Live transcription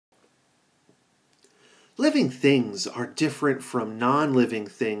Living things are different from non-living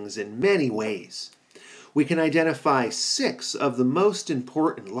things in many ways. We can identify 6 of the most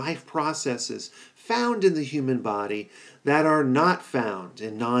important life processes found in the human body that are not found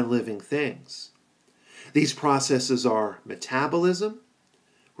in non-living things. These processes are metabolism,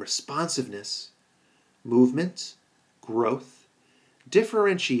 responsiveness, movement, growth,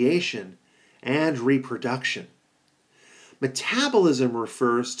 differentiation, and reproduction. Metabolism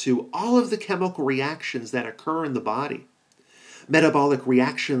refers to all of the chemical reactions that occur in the body. Metabolic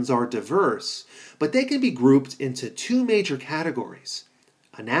reactions are diverse, but they can be grouped into 2 major categories: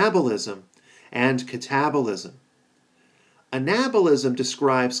 anabolism and catabolism. Anabolism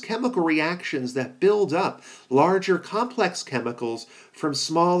describes chemical reactions that build up larger complex chemicals from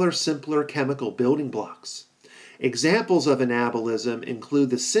smaller, simpler chemical building blocks. Examples of anabolism include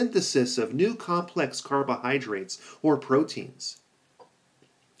the synthesis of new complex carbohydrates or proteins.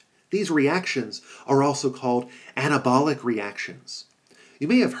 These reactions are also called anabolic reactions. You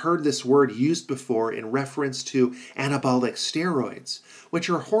may have heard this word used before in reference to anabolic steroids, which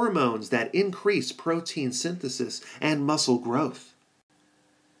are hormones that increase protein synthesis and muscle growth.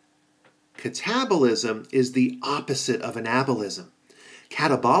 Catabolism is the opposite of anabolism.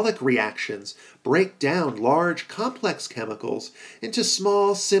 Catabolic reactions break down large, complex chemicals into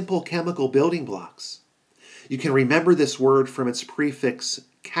small, simple chemical building blocks. You can remember this word from its prefix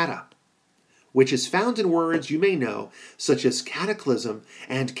cata, which is found in words you may know, such as cataclysm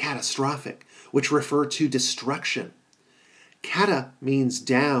and catastrophic, which refer to destruction. Cata means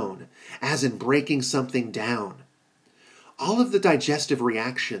down, as in breaking something down. All of the digestive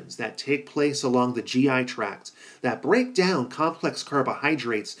reactions that take place along the GI tract that break down complex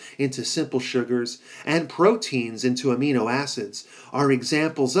carbohydrates into simple sugars and proteins into amino acids are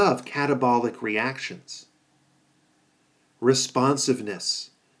examples of catabolic reactions.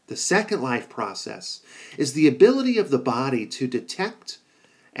 Responsiveness, the second life process, is the ability of the body to detect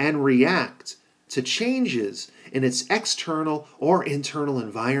and react to changes in its external or internal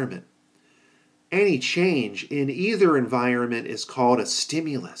environment. Any change in either environment is called a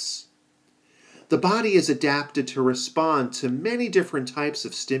stimulus. The body is adapted to respond to many different types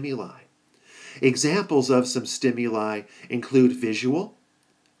of stimuli. Examples of some stimuli include visual,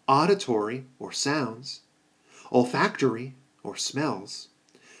 auditory or sounds, olfactory or smells,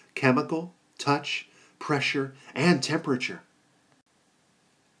 chemical, touch, pressure, and temperature.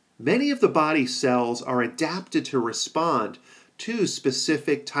 Many of the body's cells are adapted to respond to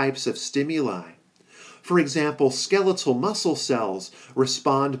specific types of stimuli. For example, skeletal muscle cells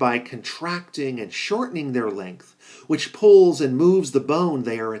respond by contracting and shortening their length, which pulls and moves the bone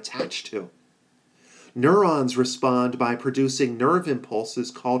they are attached to. Neurons respond by producing nerve impulses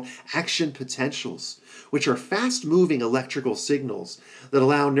called action potentials, which are fast-moving electrical signals that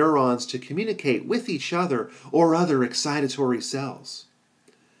allow neurons to communicate with each other or other excitatory cells.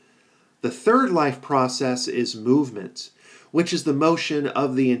 The third life process is movement, which is the motion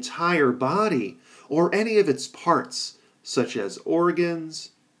of the entire body or any of its parts, such as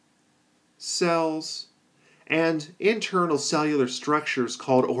organs, cells, and internal cellular structures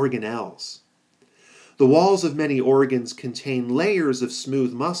called organelles. The walls of many organs contain layers of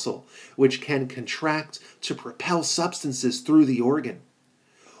smooth muscle, which can contract to propel substances through the organ.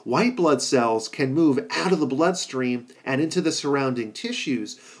 White blood cells can move out of the bloodstream and into the surrounding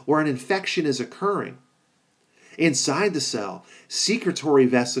tissues where an infection is occurring. Inside the cell, secretory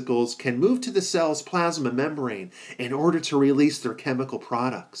vesicles can move to the cell's plasma membrane in order to release their chemical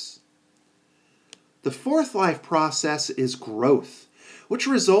products. The fourth life process is growth, which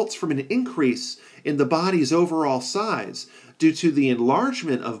results from an increase in the body's overall size due to the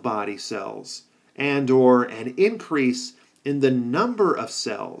enlargement of body cells and/or an increase in the number of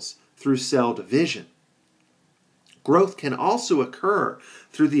cells through cell division. Growth can also occur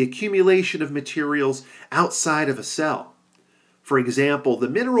through the accumulation of materials outside of a cell. For example, the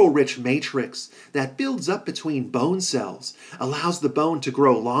mineral-rich matrix that builds up between bone cells allows the bone to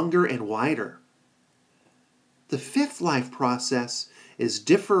grow longer and wider. The fifth life process is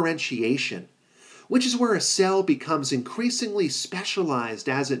differentiation, which is where a cell becomes increasingly specialized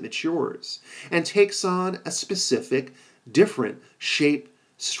as it matures and takes on a specific, different shape,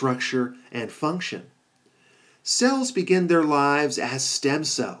 structure, and function. Cells begin their lives as stem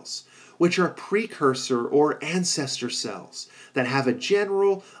cells, which are precursor or ancestor cells that have a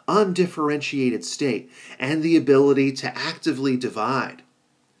general, undifferentiated state and the ability to actively divide.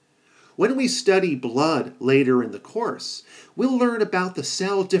 When we study blood later in the course, we'll learn about the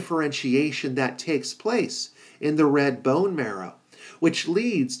cell differentiation that takes place in the red bone marrow, which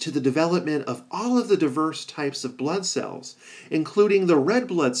leads to the development of all of the diverse types of blood cells, including the red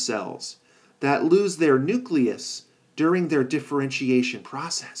blood cells, that lose their nucleus during their differentiation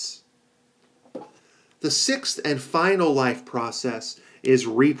process. The sixth and final life process is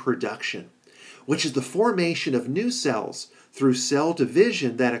reproduction, which is the formation of new cells through cell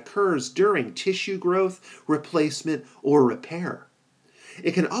division that occurs during tissue growth, replacement, or repair.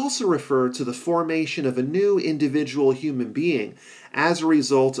 It can also refer to the formation of a new individual human being as a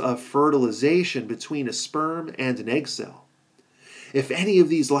result of fertilization between a sperm and an egg cell. If any of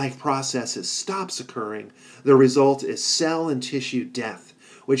these life processes stops occurring, the result is cell and tissue death,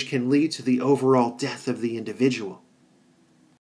 which can lead to the overall death of the individual.